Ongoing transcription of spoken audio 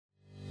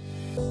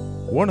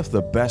One of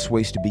the best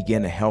ways to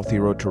begin a healthy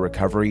road to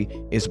recovery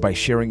is by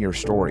sharing your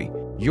story.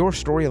 Your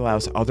story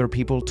allows other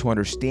people to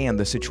understand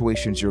the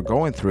situations you're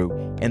going through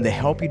and to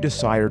help you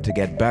desire to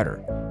get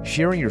better.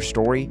 Sharing your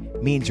story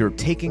means you're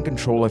taking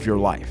control of your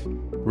life.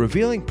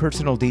 Revealing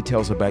personal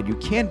details about you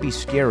can be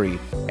scary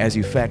as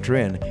you factor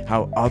in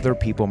how other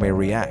people may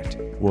react.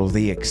 Will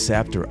they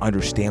accept or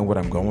understand what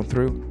I'm going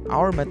through?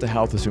 Our mental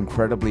health is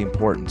incredibly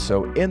important,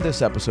 so in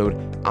this episode,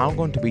 I'm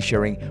going to be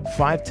sharing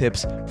 5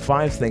 tips,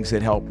 5 things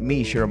that help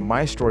me share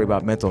my story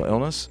about mental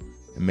illness,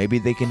 and maybe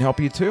they can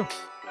help you too.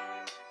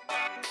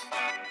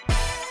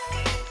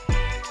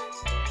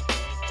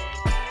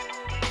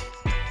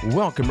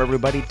 Welcome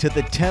everybody to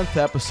the 10th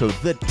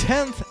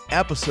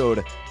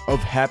episode of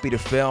Happy to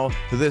Fail,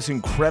 this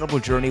incredible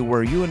journey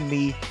where you and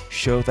me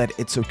show that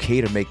it's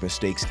okay to make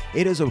mistakes.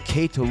 It is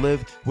okay to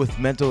live with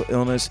mental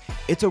illness.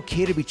 It's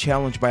okay to be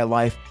challenged by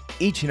life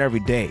each and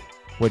every day.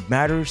 What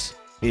matters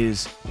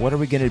is, what are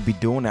we going to be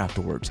doing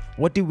afterwards?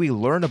 What do we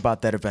learn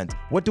about that event?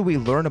 What do we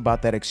learn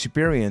about that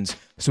experience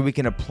so we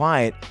can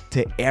apply it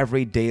to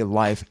everyday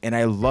life? And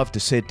I love to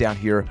sit down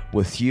here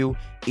with you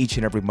each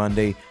and every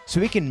Monday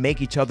so we can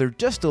make each other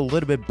just a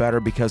little bit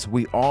better, because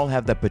we all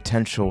have the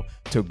potential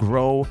to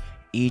grow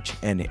each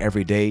and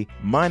every day.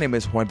 My name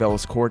is Juan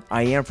Velascourt.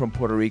 I am from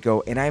Puerto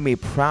Rico, and I'm a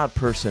proud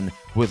person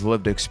with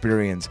lived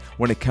experience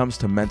when it comes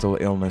to mental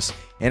illness.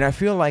 And I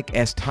feel like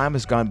as time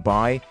has gone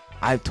by,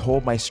 I've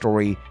told my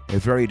story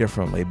very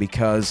differently,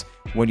 because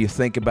when you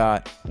think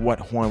about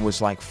what Juan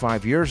was like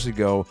 5 years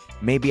ago,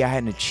 maybe I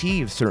hadn't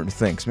achieved certain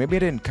things. Maybe I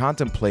didn't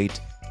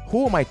contemplate,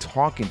 who am I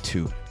talking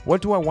to?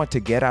 What do I want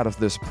to get out of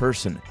this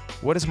person?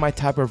 What is my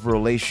type of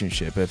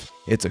relationship? If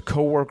it's a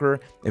coworker,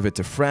 if it's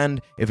a friend,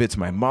 if it's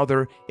my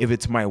mother, if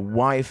it's my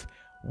wife,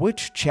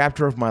 which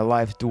chapter of my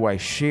life do I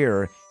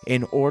share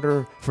in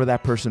order for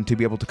that person to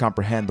be able to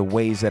comprehend the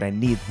ways that I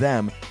need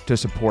them to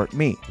support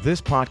me?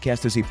 This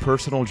podcast is a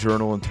personal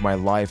journal into my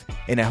life,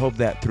 and I hope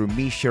that through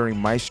me sharing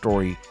my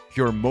story,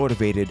 you're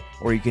motivated,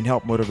 or you can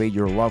help motivate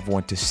your loved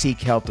one to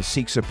seek help, to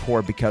seek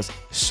support, because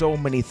so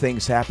many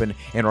things happen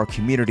in our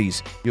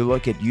communities. You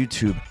look at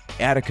YouTube,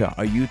 Attica,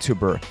 a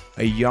YouTuber,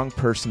 a young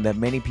person that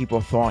many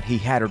people thought he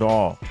had it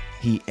all.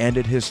 He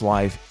ended his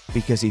life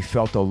because he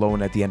felt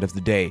alone at the end of the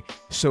day.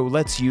 So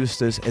let's use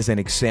this as an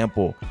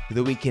example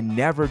that we can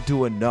never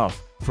do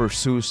enough for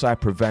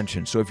suicide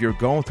prevention. So if you're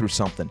going through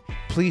something,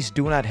 please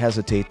do not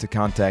hesitate to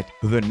contact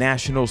the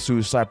National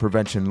Suicide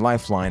Prevention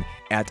Lifeline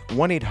at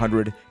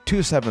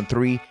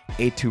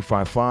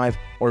 1-800-273-8255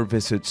 or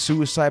visit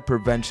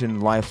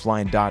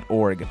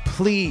suicidepreventionlifeline.org.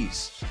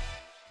 Please.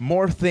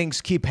 More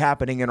things keep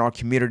happening in our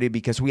community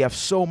because we have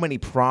so many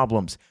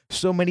problems,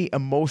 so many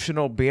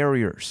emotional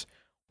barriers.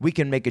 We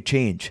can make a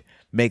change.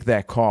 Make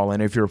that call.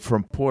 And if you're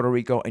from Puerto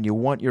Rico and you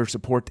want your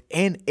support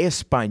en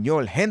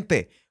español,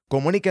 gente,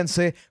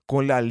 comuníquense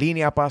con la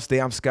línea Paz de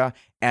AMSCA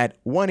at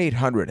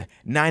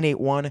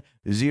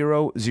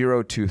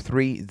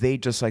 1-800-981-0023. They,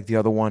 just like the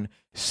other one,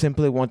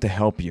 simply want to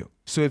help you.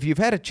 So if you've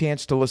had a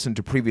chance to listen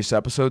to previous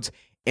episodes,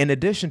 in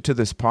addition to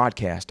this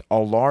podcast, a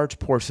large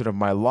portion of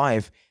my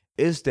life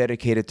is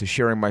dedicated to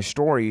sharing my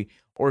story,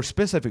 or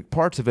specific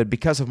parts of it,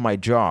 because of my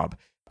job.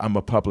 I'm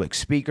a public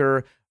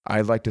speaker.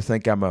 I like to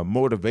think I'm a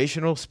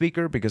motivational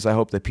speaker, because I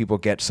hope that people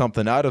get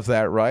something out of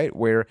that, right?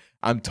 Where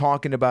I'm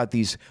talking about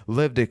these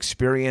lived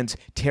experience,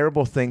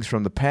 terrible things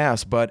from the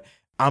past, but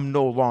I'm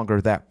no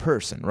longer that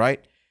person, right?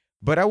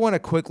 But I want to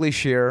quickly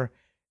share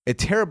a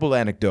terrible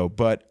anecdote,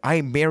 but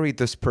I married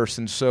this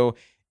person, so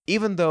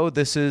even though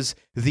this is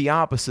the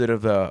opposite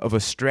of a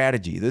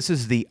strategy, this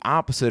is the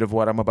opposite of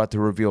what I'm about to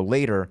reveal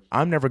later,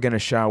 I'm never going to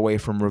shy away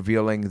from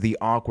revealing the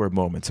awkward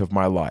moments of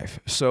my life.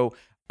 So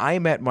I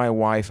met my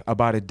wife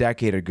about a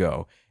decade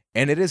ago,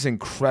 and it is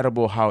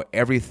incredible how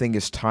everything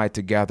is tied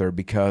together,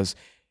 because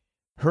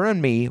her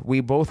and me, we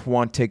both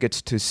want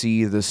tickets to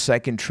see the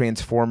second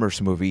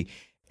Transformers movie,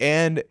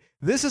 and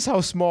this is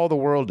how small the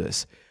world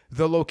is.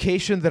 The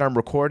location that I'm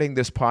recording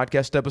this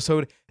podcast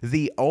episode,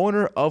 the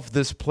owner of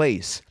this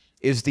place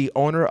is the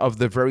owner of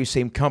the very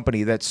same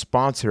company that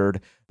sponsored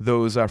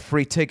those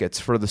free tickets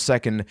for the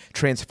second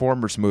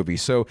Transformers movie.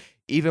 So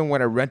even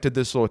when I rented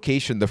this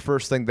location, the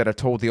first thing that I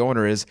told the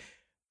owner is,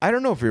 I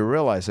don't know if you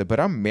realize it, but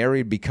I'm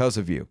married because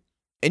of you.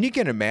 And you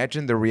can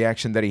imagine the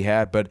reaction that he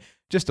had, but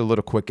just a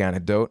little quick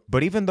anecdote.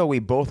 But even though we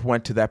both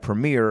went to that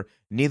premiere,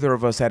 neither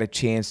of us had a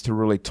chance to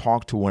really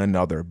talk to one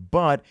another.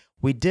 But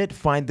we did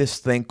find this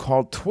thing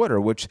called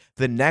Twitter, which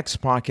the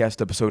next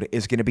podcast episode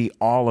is going to be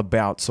all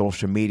about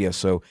social media.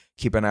 So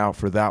keep an eye out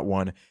for that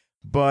one.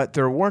 But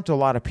there weren't a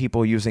lot of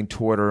people using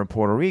Twitter in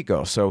Puerto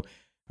Rico. So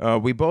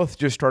we both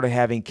just started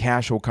having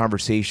casual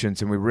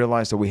conversations, and we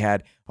realized that we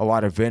had a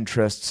lot of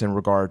interests in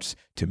regards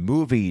to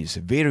movies,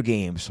 video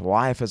games,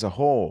 life as a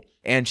whole.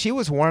 And she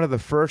was one of the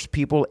first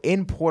people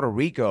in Puerto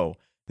Rico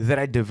that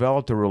I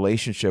developed a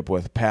relationship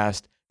with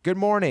past, "Good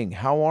morning,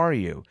 how are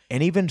you?"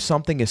 And even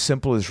something as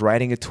simple as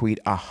writing a tweet,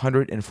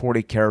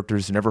 140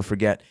 characters, never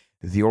forget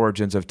the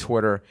origins of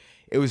Twitter.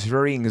 It was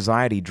very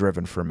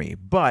anxiety-driven for me.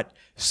 But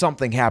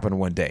something happened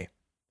one day.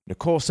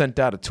 Nicole sent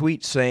out a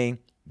tweet saying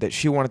that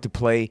she wanted to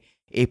play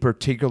a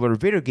particular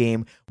video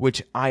game,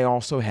 which I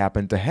also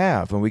happen to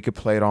have, and we could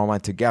play it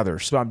online together.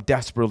 So I'm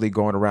desperately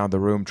going around the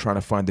room trying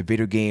to find the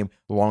video game.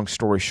 Long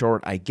story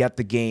short, I get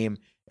the game,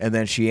 and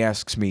then she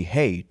asks me,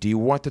 hey, do you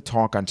want to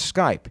talk on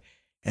Skype?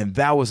 And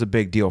that was a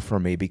big deal for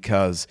me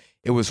because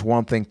it was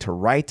one thing to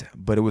write,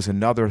 but it was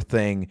another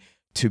thing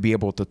to be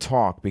able to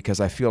talk, because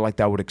I feel like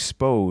that would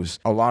expose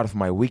a lot of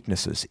my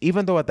weaknesses.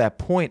 Even though at that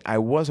point I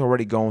was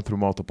already going through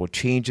multiple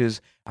changes,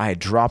 I had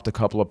dropped a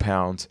couple of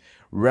pounds.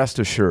 Rest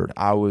assured,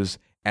 I was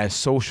as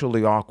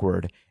socially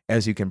awkward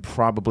as you can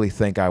probably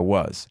think I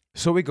was.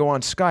 So we go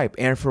on Skype,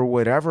 and for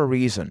whatever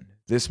reason,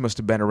 this must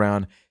have been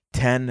around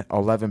 10,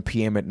 11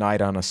 p.m. at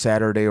night on a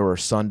Saturday or a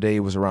Sunday,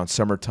 it was around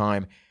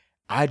summertime,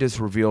 I just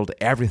revealed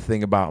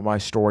everything about my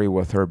story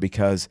with her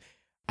because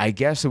I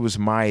guess it was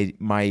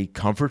my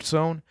comfort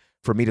zone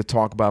for me to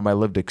talk about my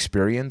lived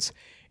experience.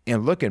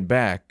 And looking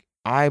back,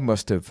 I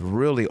must have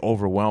really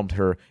overwhelmed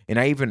her. And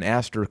I even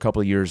asked her a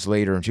couple of years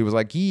later, and she was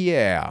like,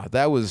 yeah,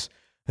 that was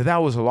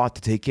a lot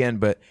to take in,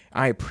 but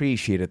I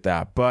appreciated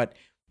that. But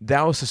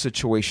that was a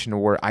situation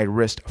where I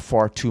risked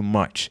far too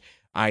much.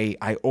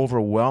 I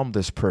overwhelmed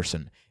this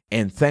person,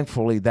 and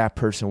thankfully that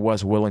person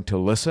was willing to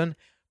listen,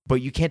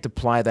 but you can't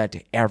apply that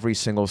to every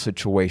single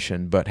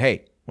situation. But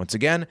hey, once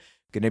again,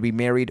 going to be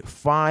married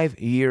 5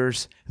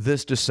 years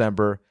this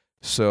December.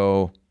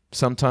 So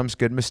sometimes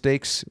good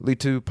mistakes lead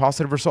to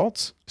positive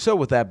results. So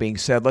with that being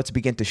said, let's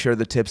begin to share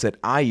the tips that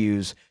I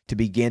use to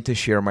begin to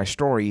share my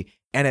story.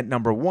 And at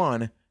number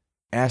 1,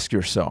 ask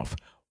yourself,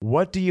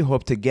 what do you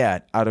hope to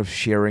get out of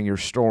sharing your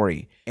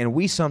story? And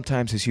we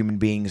sometimes as human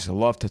beings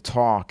love to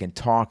talk and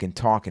talk and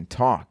talk and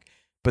talk.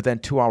 But then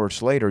 2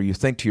 hours later, you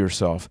think to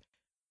yourself,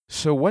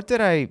 so what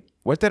did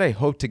I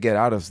hope to get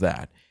out of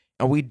that?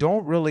 And we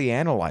don't really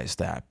analyze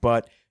that.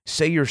 But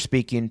say you're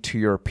speaking to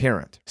your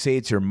parent, say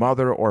it's your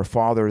mother or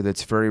father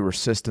that's very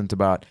resistant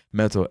about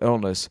mental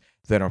illness,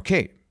 then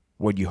okay,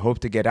 what you hope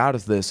to get out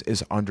of this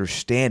is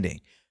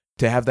understanding,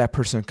 to have that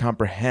person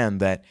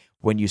comprehend that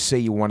when you say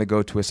you want to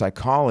go to a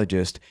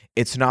psychologist,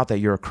 it's not that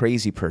you're a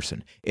crazy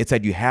person. It's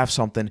that you have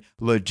something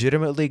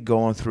legitimately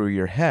going through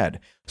your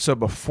head. So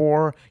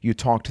before you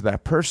talk to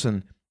that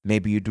person,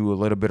 maybe you do a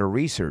little bit of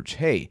research.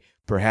 Hey,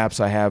 perhaps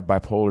I have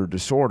bipolar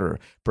disorder.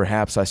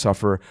 Perhaps I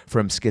suffer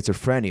from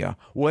schizophrenia.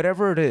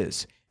 Whatever it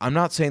is, I'm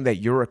not saying that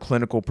you're a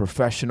clinical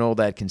professional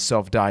that can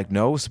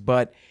self-diagnose,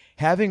 but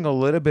having a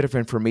little bit of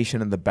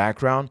information in the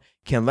background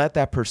can let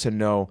that person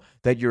know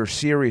that you're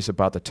serious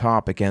about the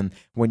topic. And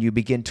when you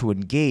begin to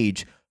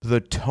engage,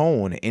 the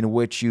tone in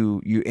which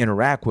you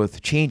interact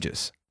with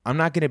changes. I'm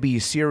not going to be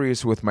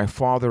serious with my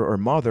father or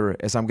mother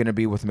as I'm going to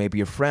be with maybe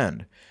a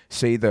friend.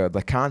 Say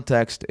the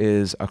context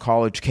is a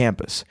college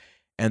campus.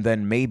 And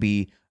then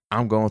maybe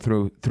I'm going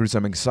through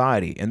some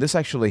anxiety. And this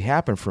actually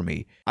happened for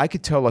me. I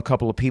could tell a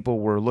couple of people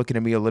were looking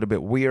at me a little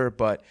bit weird,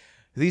 but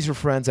these are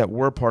friends that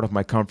were part of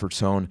my comfort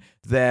zone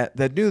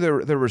that knew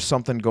there was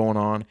something going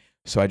on.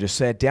 So I just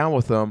sat down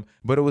with them,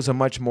 but it was a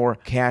much more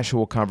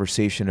casual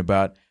conversation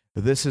about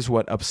this is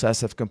what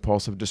obsessive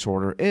compulsive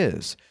disorder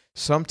is.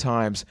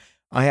 Sometimes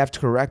I have to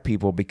correct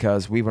people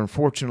because we've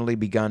unfortunately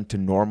begun to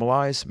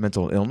normalize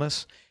mental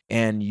illness.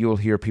 And you'll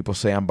hear people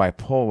say, I'm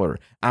bipolar,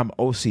 I'm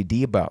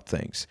OCD about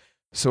things.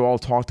 So I'll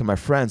talk to my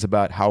friends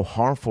about how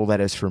harmful that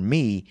is for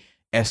me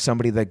as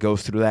somebody that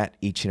goes through that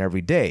each and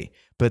every day.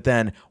 But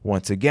then,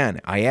 once again,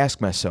 I ask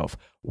myself,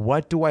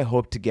 what do I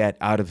hope to get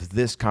out of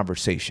this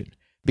conversation?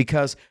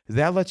 Because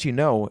that lets you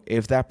know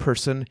if that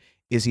person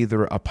is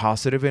either a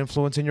positive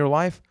influence in your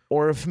life,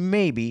 or if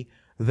maybe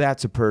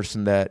that's a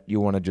person that you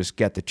want to just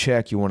get the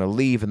check, you want to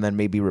leave, and then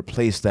maybe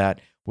replace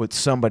that with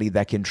somebody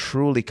that can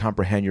truly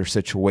comprehend your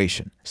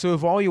situation. So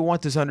if all you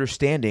want is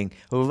understanding,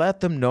 let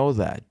them know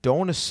that.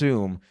 Don't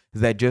assume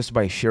that just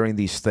by sharing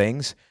these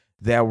things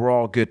that we're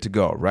all good to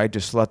go, right?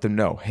 Just let them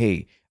know,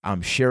 hey,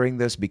 I'm sharing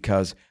this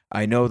because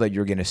I know that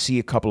you're going to see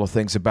a couple of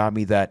things about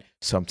me that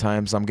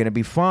sometimes I'm going to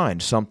be fine.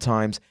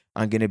 Sometimes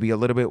I'm going to be a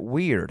little bit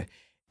weird.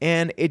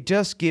 And it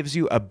just gives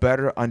you a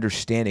better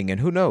understanding. And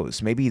who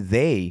knows, maybe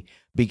they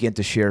begin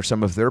to share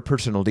some of their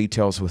personal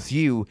details with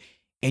you,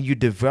 and you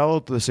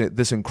develop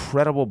this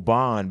incredible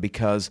bond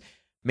because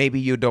maybe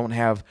you don't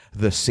have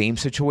the same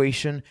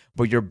situation,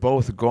 but you're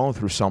both going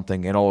through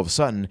something, and all of a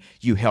sudden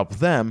you help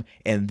them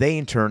and they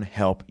in turn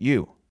help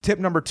you. Tip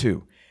number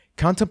 2,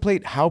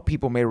 contemplate how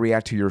people may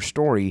react to your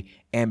story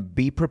and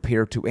be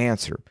prepared to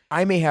answer.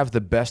 I may have the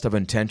best of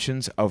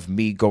intentions of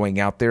me going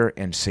out there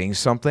and saying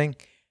something,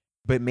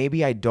 but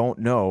maybe I don't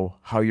know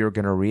how you're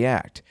going to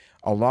react.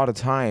 A lot of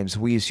times,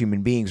 we as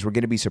human beings, we're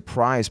going to be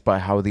surprised by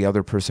how the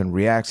other person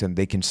reacts, and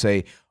they can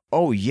say,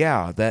 oh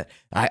yeah, that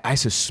I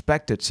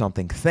suspected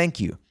something. Thank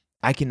you.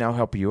 I can now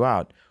help you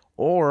out.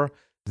 Or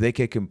they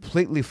can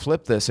completely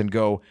flip this and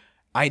go,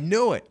 I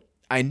knew it.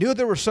 I knew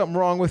there was something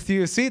wrong with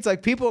you. See, it's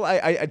like people,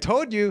 I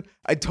told you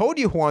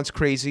Juan's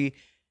crazy,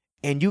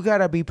 and you got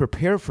to be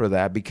prepared for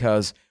that,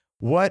 because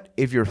what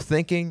if you're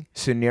thinking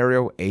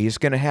scenario A is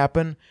going to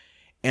happen,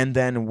 and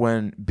then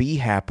when B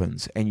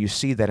happens and you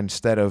see that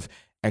instead of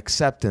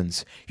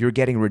acceptance, you're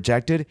getting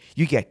rejected,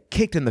 you get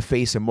kicked in the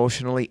face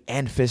emotionally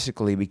and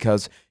physically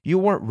because you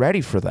weren't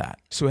ready for that.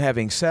 So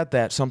having said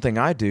that, something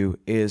I do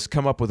is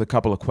come up with a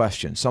couple of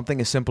questions.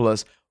 Something as simple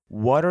as,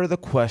 what are the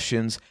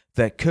questions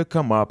that could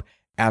come up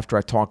after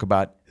I talk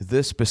about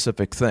this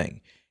specific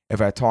thing?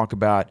 If I talk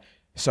about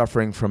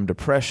suffering from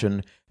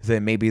depression,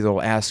 then maybe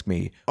they'll ask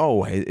me,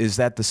 oh, is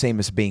that the same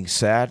as being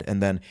sad?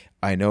 And then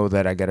I know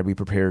that I got to be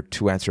prepared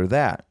to answer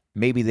that.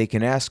 Maybe they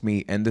can ask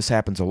me, and this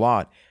happens a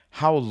lot,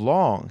 how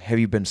long have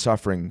you been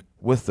suffering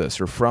with this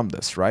or from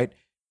this, right?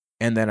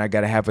 And then I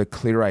got to have a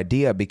clear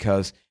idea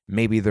because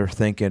maybe they're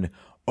thinking,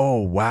 oh,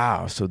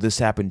 wow, so this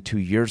happened 2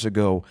 years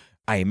ago.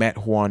 I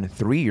met Juan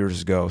 3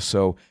 years ago,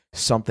 so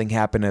something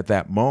happened at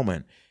that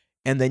moment.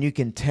 And then you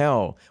can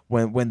tell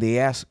when they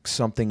ask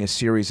something as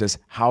serious as,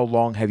 how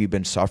long have you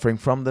been suffering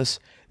from this?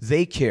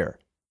 They care.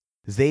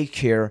 They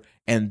care,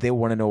 and they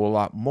want to know a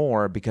lot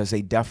more because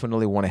they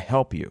definitely want to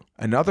help you.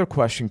 Another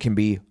question can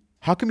be,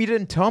 how come you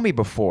didn't tell me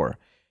before?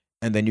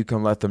 And then you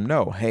can let them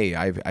know, hey,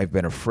 I've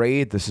been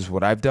afraid. This is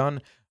what I've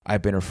done.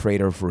 I've been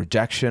afraid of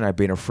rejection. I've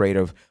been afraid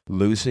of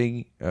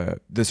losing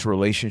this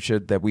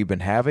relationship that we've been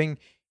having.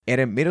 And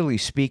admittedly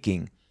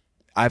speaking,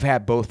 I've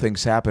had both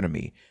things happen to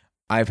me.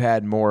 I've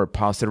had more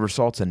positive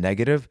results than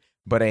negative,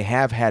 but I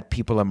have had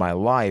people in my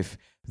life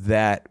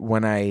that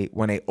when I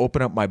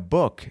open up my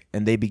book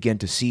and they begin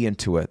to see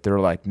into it, they're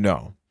like,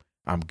 no,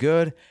 I'm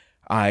good.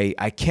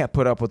 I can't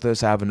put up with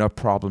this. I have enough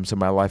problems in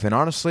my life. And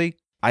honestly,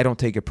 I don't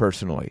take it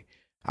personally.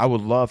 I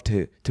would love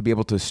to be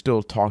able to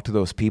still talk to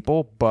those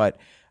people, but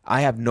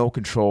I have no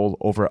control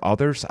over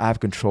others. I have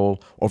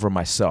control over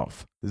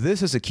myself.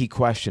 This is a key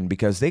question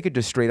because they could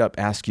just straight up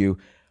ask you,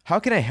 how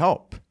can I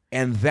help?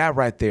 And that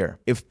right there,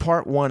 if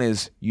part one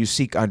is you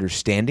seek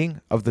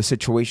understanding of the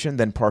situation,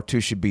 then part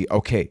two should be,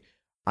 okay,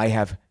 I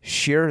have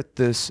shared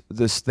this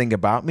thing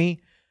about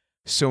me.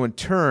 So in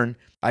turn,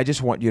 I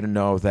just want you to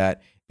know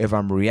that if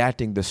I'm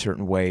reacting this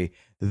certain way,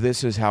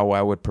 this is how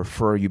I would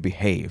prefer you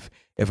behave.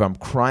 If I'm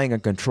crying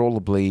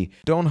uncontrollably,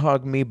 don't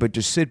hug me, but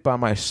just sit by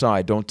my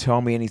side. Don't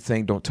tell me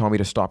anything. Don't tell me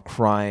to stop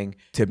crying.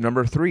 Tip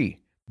number 3,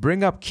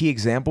 bring up key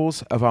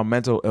examples of how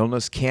mental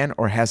illness can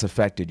or has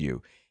affected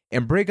you.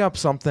 And bring up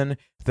something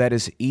that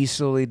is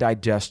easily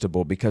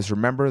digestible, because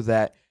remember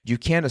that you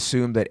can't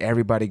assume that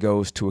everybody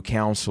goes to a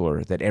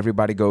counselor, that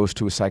everybody goes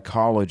to a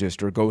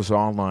psychologist or goes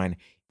online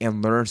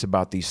and learns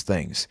about these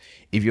things.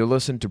 If you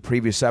listen to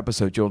previous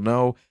episodes, you'll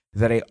know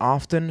that I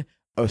often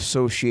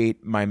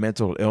associate my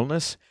mental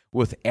illness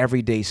with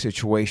everyday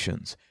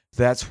situations.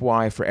 That's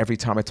why for every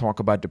time I talk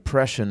about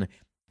depression,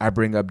 I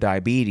bring up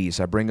diabetes,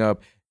 I bring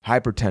up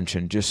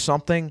hypertension, just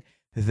something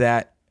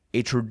that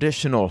a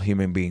traditional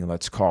human being,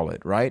 let's call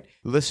it, right?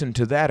 Listen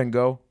to that and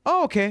go,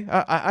 oh, okay,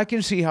 I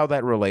can see how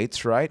that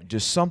relates, right?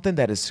 Just something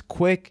that is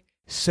quick,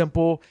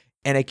 simple,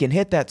 and it can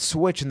hit that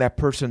switch in that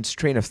person's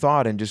train of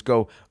thought and just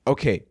go,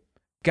 okay,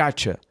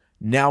 gotcha,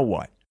 now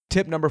what?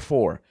 Tip number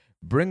 4,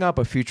 bring up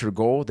a future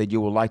goal that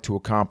you would like to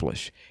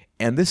accomplish.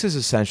 And this is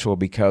essential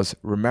because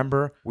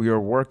remember, we are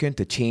working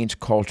to change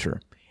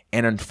culture.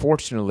 And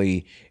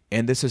unfortunately,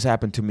 and this has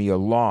happened to me a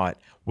lot,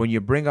 when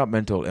you bring up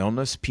mental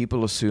illness,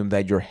 people assume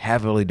that you're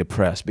heavily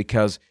depressed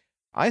because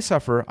I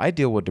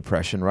deal with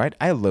depression, right?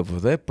 I live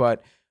with it,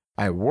 but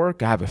I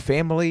work, I have a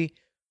family.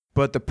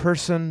 But the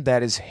person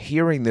that is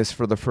hearing this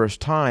for the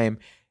first time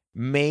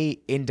may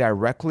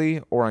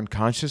indirectly or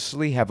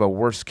unconsciously have a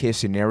worst case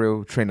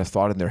scenario train of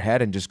thought in their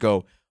head and just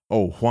go,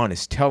 oh, Juan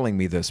is telling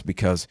me this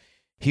because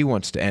he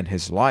wants to end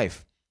his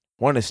life.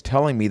 Juan is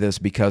telling me this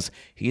because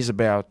he's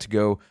about to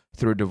go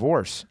through a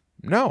divorce.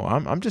 No,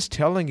 I'm just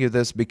telling you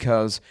this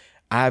because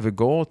I have a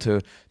goal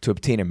to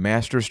obtain a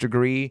master's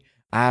degree.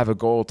 I have a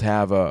goal to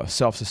have a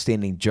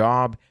self-sustaining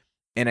job.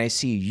 And I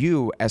see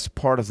you as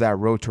part of that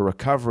road to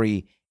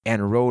recovery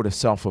and road to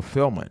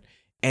self-fulfillment.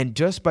 And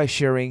just by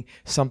sharing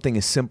something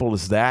as simple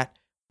as that,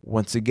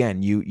 once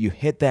again, you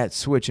hit that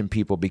switch in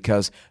people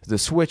because the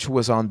switch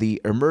was on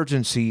the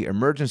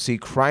emergency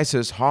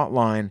crisis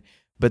hotline,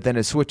 but then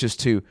it switches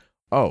to,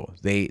 oh,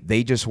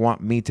 they just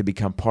want me to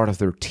become part of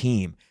their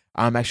team.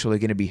 I'm actually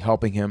going to be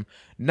helping him,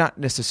 not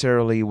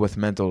necessarily with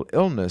mental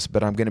illness,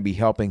 but I'm going to be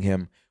helping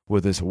him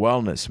with his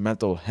wellness,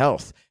 mental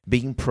health,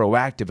 being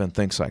proactive and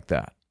things like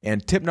that.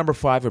 And tip number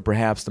 5, and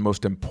perhaps the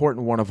most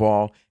important one of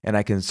all, and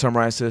I can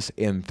summarize this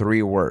in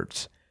 3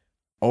 words.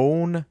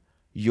 Own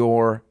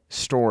your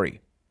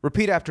story.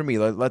 Repeat after me.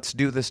 Let's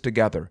do this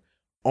together.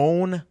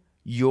 Own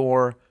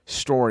your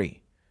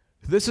story.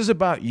 This is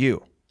about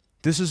you.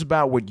 This is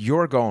about what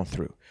you're going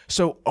through.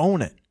 So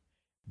own it.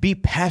 Be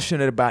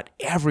passionate about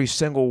every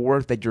single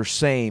word that you're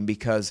saying,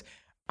 because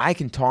I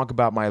can talk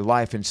about my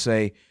life and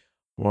say,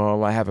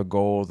 well, I have a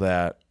goal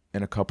that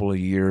in a couple of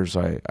years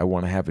I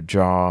want to have a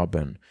job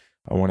and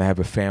I want to have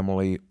a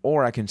family.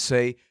 Or I can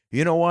say,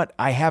 you know what?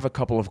 I have a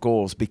couple of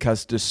goals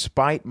because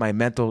despite my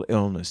mental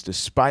illness,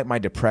 despite my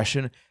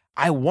depression,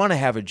 I want to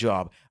have a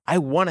job. I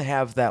want to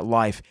have that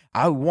life.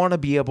 I want to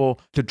be able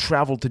to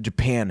travel to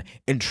Japan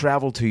and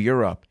travel to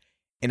Europe.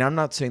 And I'm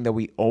not saying that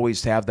we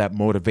always have that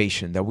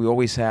motivation, that we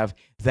always have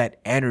that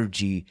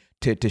energy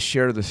to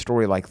share the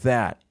story like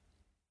that,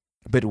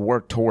 but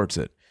work towards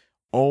it.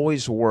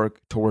 Always work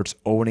towards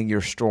owning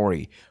your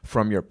story,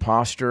 from your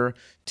posture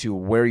to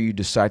where you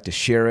decide to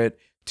share it,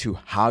 to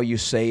how you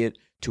say it,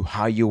 to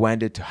how you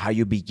end it, to how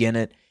you begin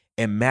it.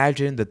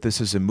 Imagine that this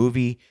is a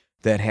movie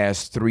that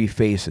has three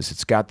phases.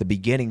 It's got the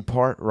beginning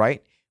part,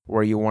 right,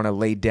 where you want to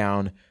lay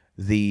down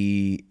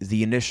the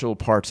initial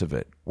parts of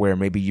it, where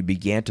maybe you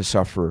began to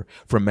suffer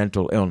from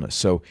mental illness.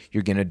 So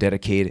you're going to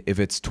dedicate, if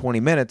it's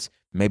 20 minutes,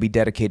 maybe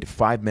dedicate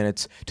 5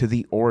 minutes to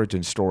the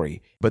origin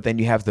story. But then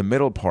you have the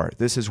middle part.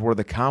 This is where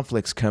the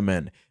conflicts come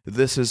in.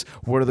 This is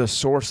where the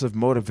source of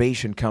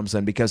motivation comes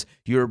in, because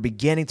you're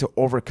beginning to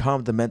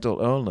overcome the mental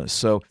illness.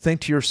 So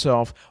think to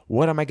yourself,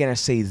 what am I going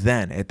to say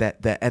then at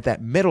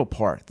that middle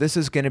part? This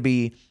is going to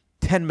be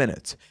 10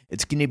 minutes.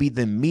 It's going to be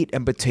the meat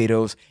and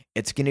potatoes.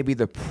 It's going to be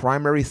the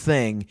primary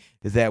thing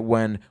that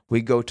when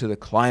we go to the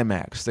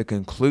climax, the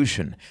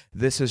conclusion,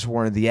 this is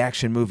where in the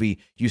action movie,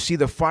 you see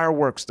the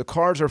fireworks, the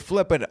cars are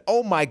flipping.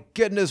 Oh my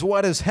goodness,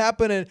 what is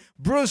happening?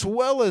 Bruce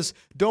Willis,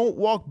 don't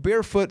walk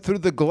barefoot through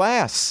the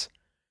glass.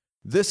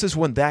 This is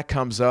when that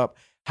comes up.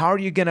 How are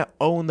you going to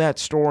own that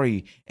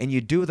story? And you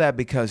do that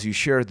because you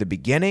share the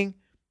beginning,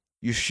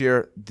 you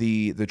share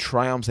the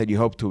triumphs that you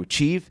hope to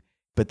achieve,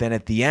 but then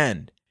at the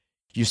end,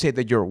 you say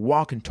that you're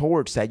walking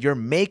towards that. You're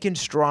making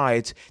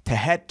strides to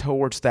head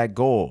towards that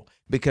goal,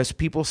 because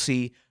people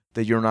see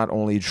that you're not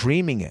only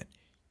dreaming it,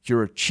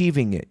 you're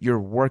achieving it. You're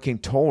working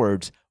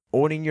towards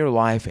owning your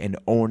life and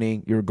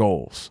owning your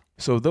goals.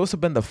 So those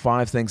have been the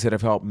 5 things that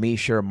have helped me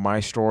share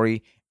my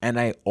story. And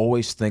I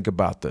always think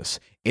about this.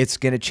 It's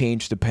going to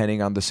change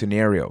depending on the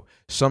scenario.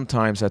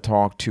 Sometimes I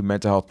talk to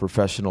mental health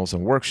professionals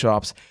in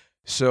workshops.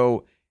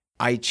 So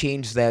I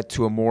changed that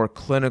to a more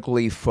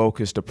clinically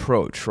focused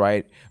approach,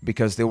 right?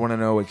 Because they want to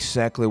know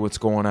exactly what's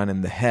going on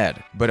in the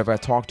head. But if I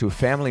talk to a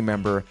family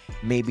member,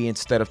 maybe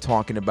instead of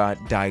talking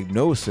about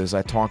diagnosis,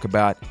 I talk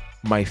about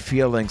my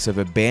feelings of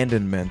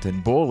abandonment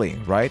and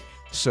bullying, right?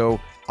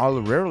 So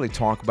I'll rarely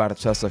talk about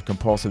obsessive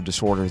compulsive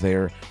disorder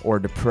there or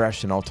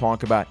depression. I'll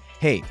talk about,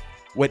 hey,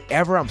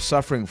 whatever I'm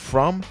suffering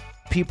from,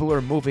 people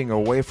are moving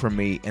away from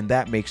me, and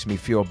that makes me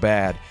feel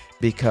bad,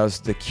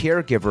 because the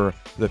caregiver,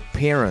 the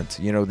parent,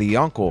 the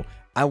uncle,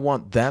 I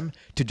want them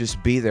to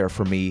just be there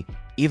for me,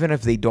 even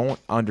if they don't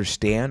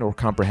understand or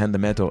comprehend the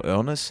mental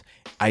illness.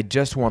 I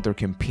just want their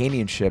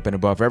companionship, and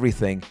above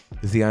everything,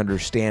 the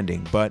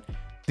understanding. But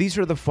these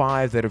are the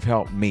 5 that have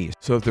helped me.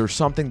 So if there's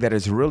something that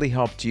has really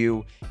helped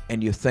you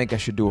and you think I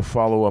should do a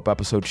follow-up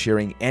episode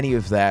sharing any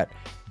of that,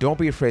 don't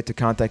be afraid to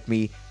contact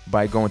me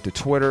by going to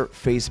Twitter,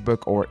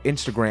 Facebook, or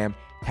Instagram.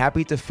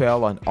 Happy to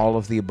Fail on all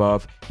of the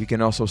above. You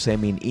can also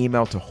send me an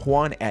email to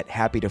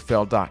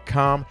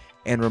juan@happytofail.com.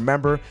 And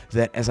remember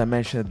that, as I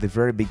mentioned at the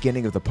very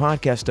beginning of the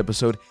podcast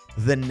episode,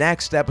 the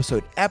next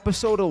episode,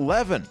 episode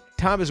 11,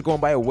 time is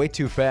going by way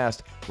too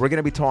fast. We're going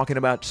to be talking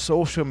about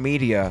social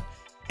media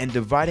and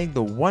dividing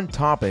the one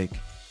topic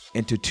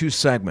into 2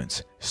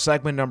 segments.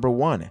 Segment number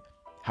 1,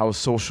 how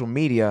social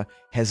media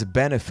has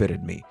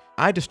benefited me.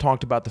 I just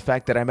talked about the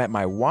fact that I met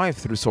my wife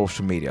through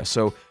social media.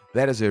 So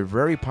that is a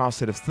very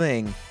positive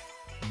thing.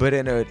 But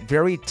in a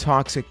very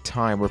toxic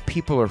time where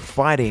people are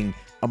fighting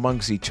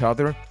amongst each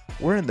other,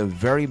 we're in the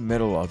very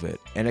middle of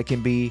it. And it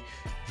can be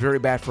very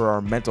bad for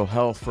our mental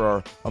health, for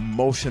our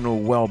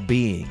emotional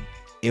well-being,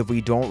 if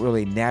we don't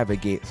really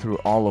navigate through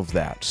all of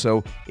that.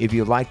 So if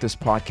you like this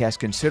podcast,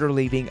 consider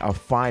leaving a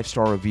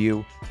 5-star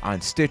review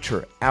on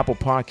Stitcher, Apple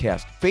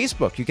Podcast,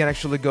 Facebook. You can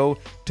actually go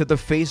to the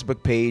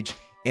Facebook page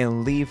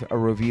and leave a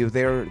review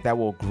there. That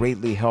will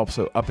greatly help.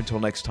 So up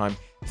until next time,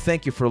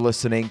 thank you for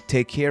listening.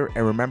 Take care.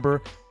 And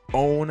remember,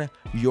 own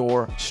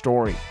your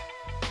story.